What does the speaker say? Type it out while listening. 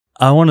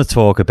I want to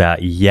talk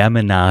about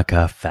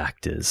Yamanaka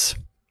factors.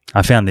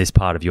 I found this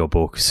part of your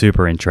book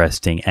super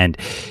interesting, and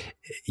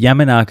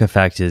Yamanaka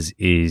factors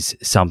is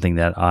something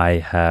that I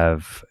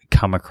have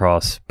come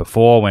across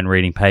before when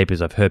reading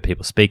papers. I've heard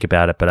people speak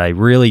about it, but I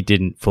really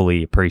didn't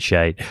fully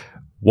appreciate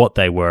what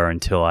they were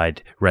until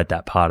I'd read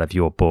that part of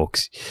your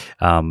books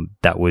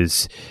that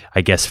was,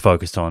 I guess,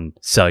 focused on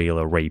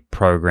cellular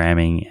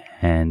reprogramming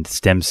and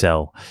stem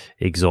cell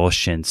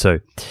exhaustion. So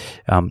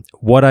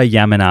what are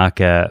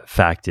Yamanaka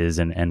factors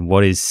and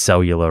what is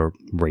cellular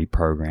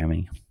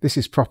reprogramming? This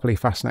is properly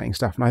fascinating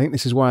stuff. And I think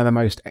this is one of the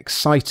most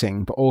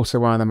exciting, but also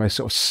one of the most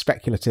sort of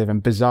speculative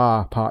and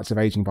bizarre parts of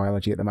aging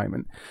biology at the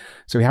moment.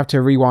 So we have to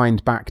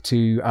rewind back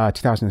to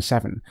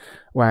 2007,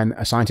 when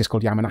a scientist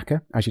called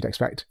Yamanaka, as you'd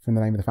expect from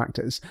the name of the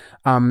factors,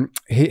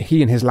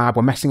 he and his lab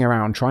were messing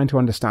around trying to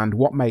understand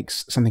what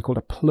makes something called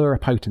a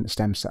pluripotent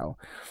stem cell.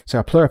 So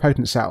a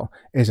pluripotent cell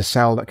is a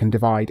cell that can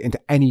divide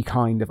into any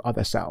kind of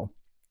other cell.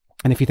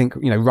 And if you think,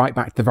 right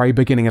back to the very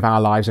beginning of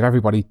our lives, of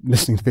everybody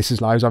listening to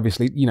this lives,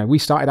 obviously, we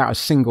started out as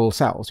single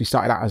cells. We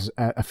started out as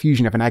a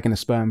fusion of an egg and a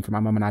sperm from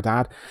our mum and our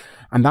dad.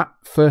 And that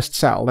first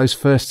cell, those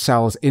first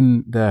cells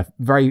in the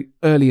very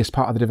earliest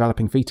part of the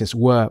developing fetus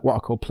were what are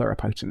called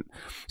pluripotent.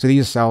 So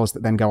these are cells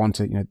that then go on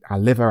to, our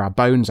liver, our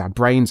bones, our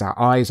brains, our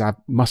eyes, our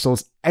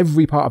muscles.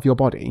 Every part of your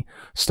body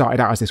started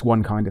out as this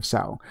one kind of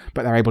cell,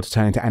 but they're able to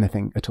turn into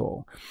anything at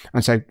all.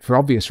 And so for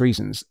obvious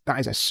reasons, that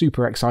is a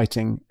super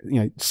exciting,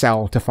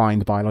 cell to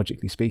find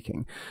biologically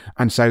speaking.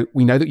 And so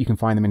we know that you can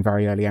find them in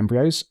very early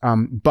embryos,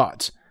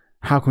 but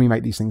how can we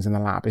make these things in the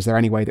lab? Is there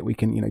any way that we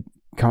can,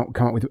 come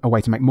up with a way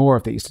to make more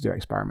of these to do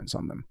experiments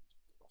on them?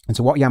 And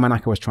so what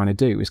Yamanaka was trying to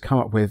do is come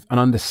up with an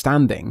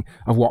understanding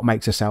of what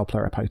makes a cell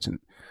pluripotent.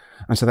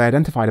 And so they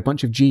identified a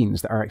bunch of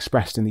genes that are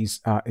expressed in these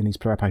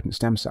pluripotent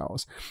stem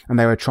cells. And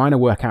they were trying to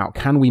work out,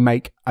 can we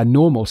make a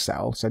normal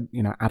cell, so,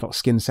 adult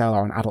skin cell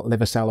or an adult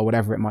liver cell or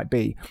whatever it might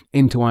be,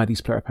 into one of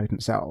these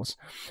pluripotent cells?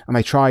 And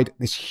they tried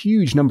this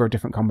huge number of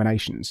different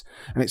combinations.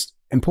 And it's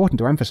important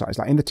to emphasize,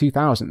 like in the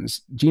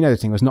 2000s, gene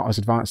editing was not as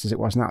advanced as it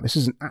was now. This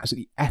is an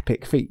absolutely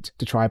epic feat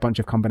to try a bunch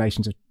of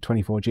combinations of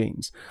 24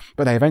 genes.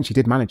 But they eventually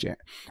did manage it.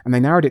 And they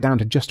narrowed it down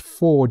to just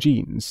 4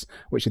 genes,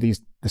 which are the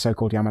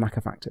so-called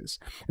Yamanaka factors.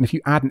 And if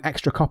you add an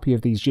extra copy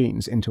of these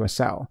genes into a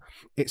cell,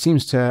 it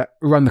seems to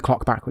run the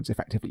clock backwards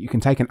effectively. You can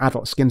take an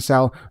adult skin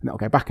cell and it'll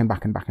go back and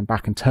back and back and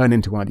back and turn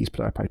into one of these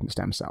pluripotent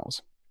stem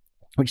cells,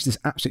 which is this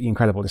absolutely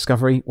incredible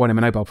discovery. Won him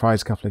a Nobel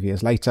Prize a couple of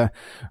years later.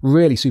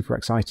 Really super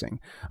exciting.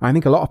 I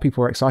think a lot of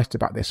people were excited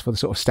about this for the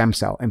sort of stem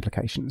cell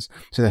implications.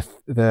 So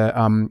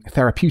the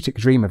therapeutic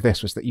dream of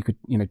this was that you could,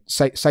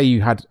 say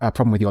you had a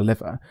problem with your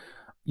liver.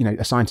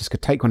 A scientist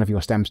could take one of your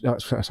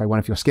one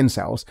of your skin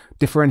cells,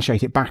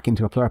 differentiate it back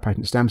into a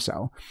pluripotent stem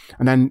cell,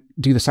 and then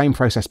do the same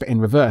process but in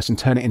reverse and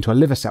turn it into a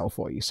liver cell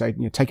for you. So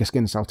take a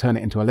skin cell, turn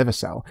it into a liver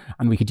cell,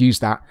 and we could use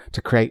that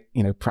to create,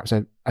 perhaps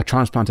a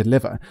transplanted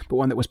liver, but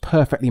one that was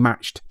perfectly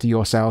matched to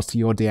your cells, to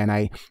your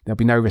DNA. There'll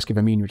be no risk of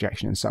immune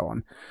rejection and so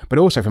on. But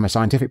also from a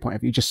scientific point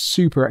of view, just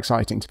super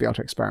exciting to be able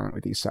to experiment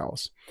with these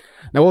cells.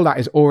 Now, all that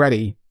is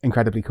already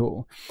incredibly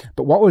cool.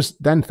 But what was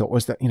then thought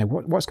was that,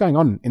 what's going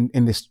on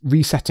in this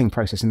resetting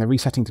process, in the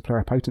resetting to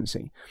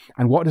pluripotency?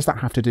 And what does that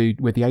have to do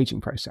with the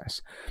aging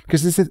process?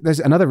 Because there's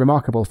another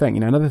remarkable thing,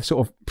 another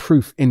sort of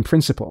proof in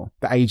principle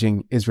that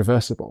aging is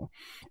reversible,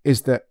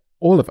 is that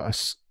all of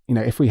us,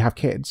 if we have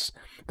kids,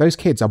 those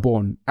kids are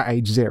born at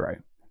age 0.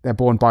 They're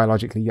born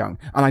biologically young.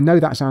 And I know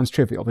that sounds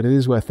trivial, but it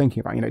is worth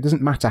thinking about. It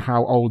doesn't matter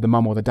how old the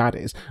mum or the dad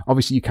is.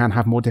 Obviously, you can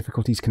have more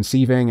difficulties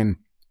conceiving, and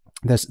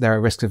there are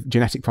risks of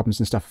genetic problems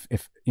and stuff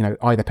if,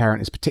 either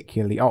parent is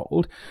particularly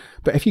old.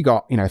 But if you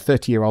got, a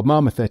 30-year-old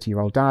mum, a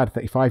 30-year-old dad, a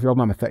 35-year-old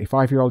mum, a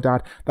 35-year-old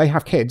dad, they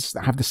have kids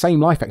that have the same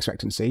life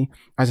expectancy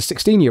as a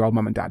 16-year-old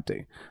mum and dad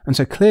do. And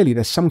so clearly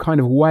there's some kind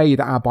of way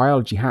that our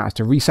biology has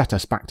to reset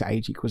us back to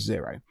age equals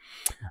 0.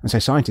 And so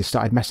scientists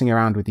started messing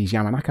around with these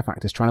Yamanaka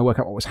factors, trying to work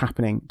out what was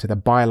happening to the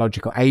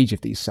biological age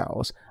of these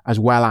cells, as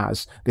well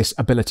as this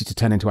ability to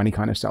turn into any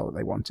kind of cell that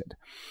they wanted.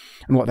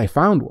 And what they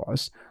found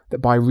was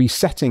that by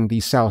resetting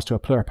these cells to a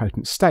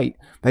pluripotent state,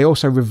 they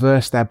also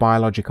reverse their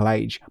biological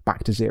age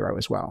back to 0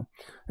 as well.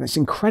 And it's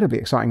an incredibly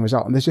exciting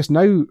result. And there's just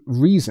no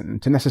reason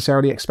to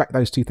necessarily expect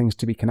those two things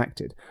to be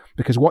connected,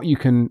 because what you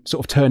can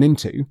sort of turn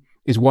into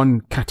is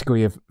one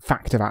category of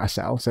fact about a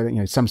cell. So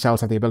that, some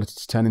cells have the ability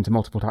to turn into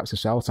multiple types of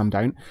cells, some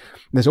don't.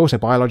 There's also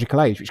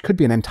biological age, which could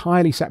be an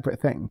entirely separate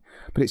thing,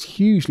 but it's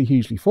hugely,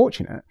 hugely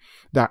fortunate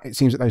that it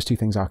seems that those two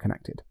things are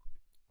connected.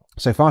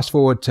 So fast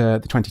forward to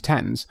the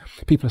 2010s,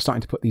 people are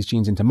starting to put these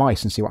genes into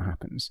mice and see what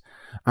happens.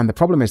 And the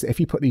problem is that if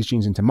you put these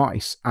genes into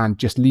mice and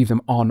just leave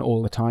them on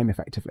all the time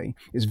effectively,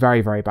 it's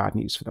very, very bad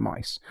news for the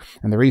mice.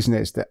 And the reason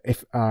is that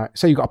if,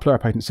 say you've got a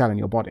pluripotent cell in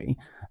your body,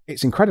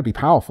 it's incredibly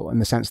powerful in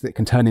the sense that it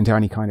can turn into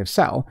any kind of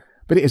cell,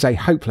 but it is a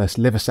hopeless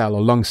liver cell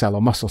or lung cell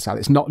or muscle cell.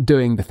 It's not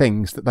doing the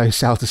things that those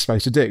cells are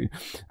supposed to do.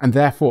 And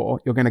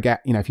therefore, you're going to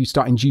get, if you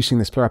start inducing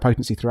this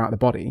pluripotency throughout the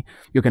body,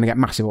 you're going to get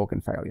massive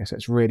organ failure. So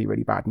it's really,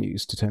 really bad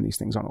news to turn these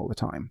things on all the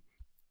time.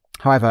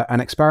 However,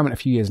 an experiment a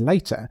few years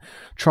later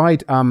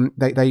tried,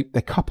 they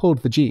coupled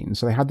the genes.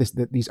 So they had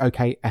these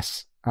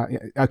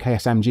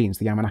OKSM genes,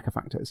 the Yamanaka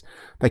factors.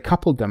 They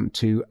coupled them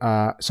to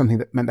something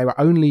that meant they were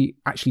only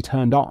actually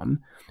turned on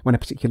when a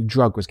particular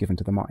drug was given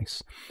to the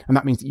mice. And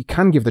that means that you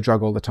can give the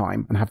drug all the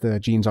time and have the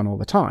genes on all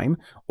the time,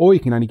 or you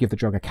can only give the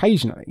drug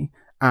occasionally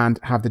and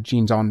have the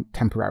genes on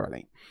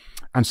temporarily.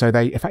 And so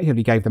they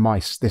effectively gave the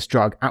mice this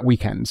drug at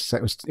weekends. So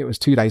it was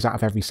 2 days out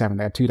of every 7.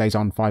 They had 2 days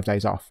on, 5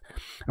 days off.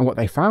 And what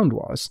they found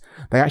was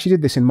they actually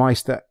did this in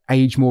mice that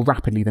age more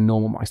rapidly than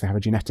normal mice. They have a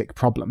genetic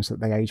problem so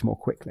that they age more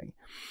quickly.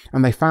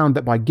 And they found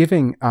that by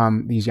giving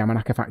these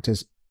Yamanaka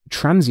factors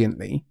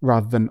transiently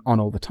rather than on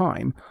all the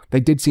time, they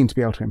did seem to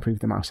be able to improve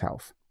the mouse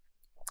health.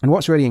 And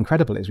what's really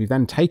incredible is we've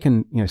then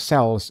taken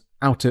cells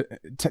out of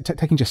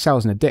taking just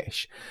cells in a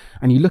dish,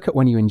 and you look at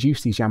when you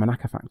induce these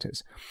Yamanaka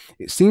factors,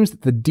 it seems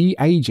that the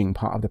de-aging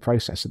part of the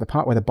process, so the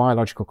part where the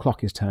biological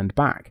clock is turned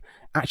back,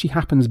 actually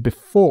happens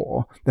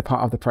before the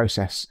part of the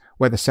process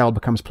where the cell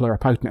becomes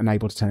pluripotent and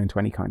able to turn into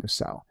any kind of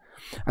cell.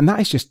 And that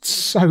is just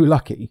so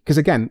lucky, because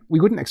again, we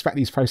wouldn't expect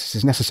these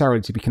processes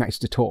necessarily to be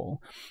connected at all.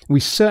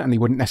 We certainly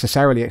wouldn't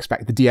necessarily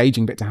expect the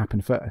de-aging bit to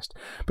happen first.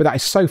 But that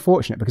is so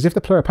fortunate, because if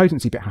the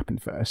pluripotency bit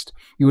happened first,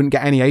 you wouldn't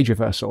get any age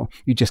reversal,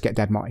 you'd just get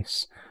dead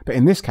mice. But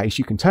in this case,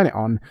 you can turn it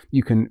on,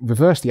 you can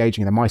reverse the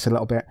aging of the mice a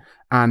little bit,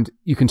 and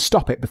you can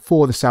stop it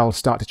before the cells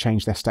start to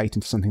change their state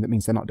into something that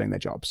means they're not doing their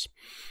jobs.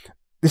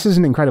 This is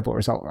an incredible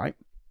result, right?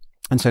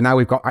 And so now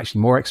we've got actually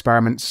more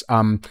experiments.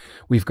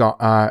 We've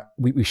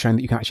shown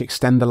that you can actually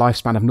extend the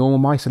lifespan of normal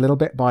mice a little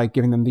bit by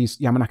giving them these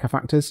Yamanaka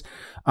factors.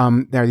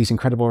 There are these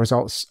incredible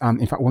results.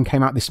 In fact, one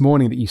came out this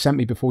morning that you sent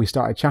me before we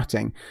started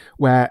chatting,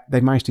 where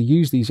they've managed to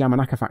use these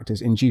Yamanaka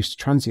factors induced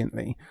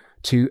transiently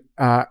to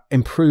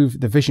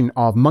improve the vision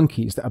of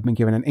monkeys that have been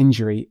given an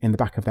injury in the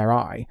back of their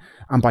eye.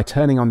 And by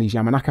turning on these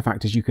Yamanaka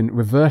factors, you can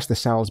reverse the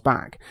cells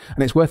back.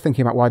 And it's worth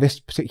thinking about why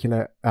this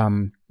particular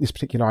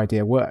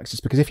idea works.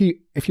 It's because if you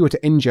were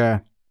to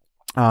injure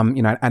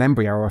an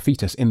embryo or a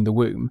fetus in the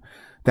womb,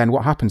 then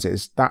what happens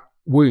is that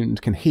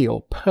wound can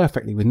heal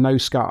perfectly with no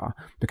scar,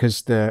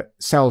 because the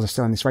cells are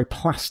still in this very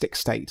plastic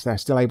state. They're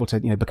still able to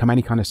become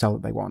any kind of cell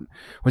that they want.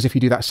 Whereas if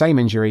you do that same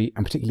injury,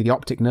 and particularly the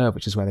optic nerve,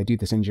 which is where they do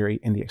this injury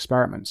in the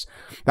experiments,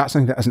 that's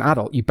something that as an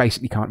adult you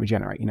basically can't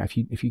regenerate.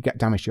 If you get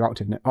damage to your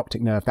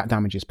optic nerve, that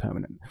damage is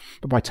permanent.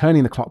 But by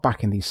turning the clock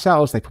back in these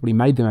cells, they probably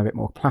made them a bit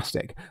more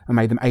plastic and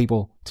made them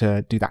able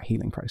to do that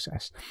healing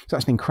process. So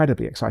that's an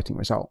incredibly exciting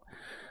result.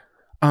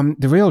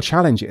 The real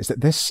challenge is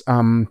that this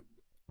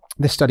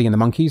study in the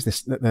monkeys,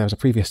 there was a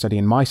previous study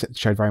in mice that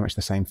showed very much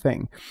the same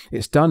thing.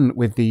 It's done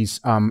with these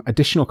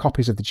additional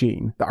copies of the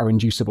gene that are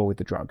inducible with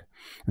the drug.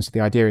 And so the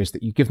idea is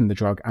that you give them the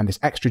drug, and this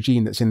extra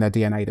gene that's in their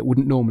DNA that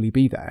wouldn't normally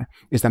be there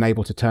is then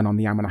able to turn on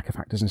the Yamanaka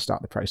factors and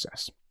start the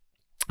process.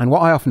 And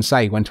what I often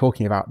say when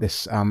talking about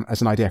this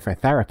as an idea for a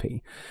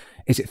therapy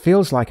is it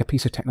feels like a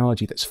piece of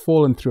technology that's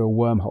fallen through a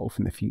wormhole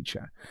from the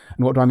future.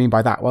 And what do I mean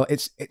by that? Well,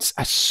 it's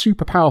a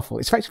super powerful,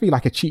 it's effectively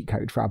like a cheat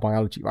code for our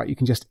biology, right? You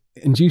can just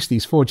induce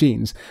these 4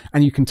 genes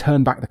and you can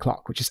turn back the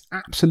clock, which is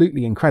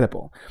absolutely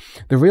incredible.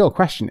 The real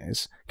question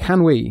is,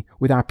 can we,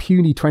 with our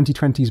puny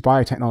 2020s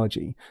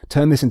biotechnology,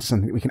 turn this into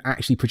something that we can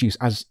actually produce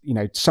as,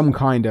 some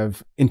kind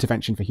of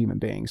intervention for human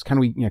beings? Can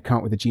we, come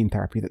up with a gene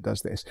therapy that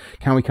does this?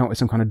 Can we come up with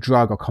some kind of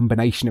drug or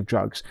combination of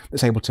drugs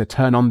that's able to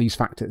turn on these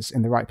factors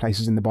in the right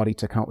places in the body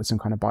to come up with some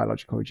kind of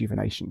biological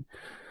rejuvenation?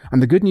 And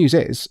the good news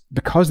is,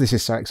 because this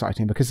is so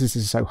exciting, because this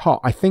is so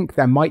hot, I think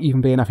there might even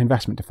be enough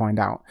investment to find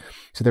out.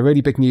 So the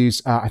really big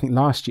news, I think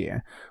last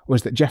year,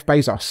 was that Jeff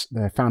Bezos,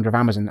 the founder of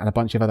Amazon, and a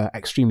bunch of other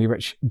extremely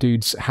rich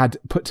dudes had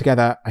put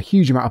together a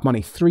huge amount of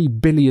money, $3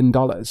 billion,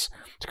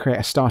 to create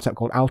a startup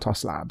called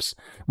Altos Labs,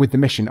 with the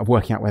mission of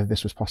working out whether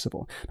this was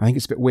possible. I think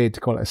it's a bit weird to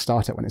call it a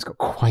startup when it's got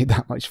quite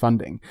that much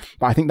funding,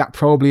 but I think that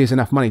probably is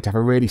enough money to have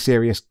a really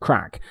serious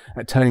crack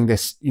at turning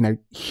this,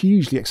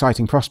 hugely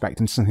exciting prospect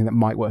into something that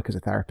might work as a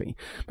therapy.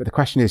 But the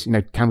question is,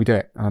 can we do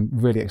it? And I'm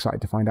really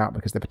excited to find out,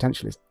 because the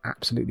potential is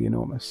absolutely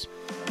enormous.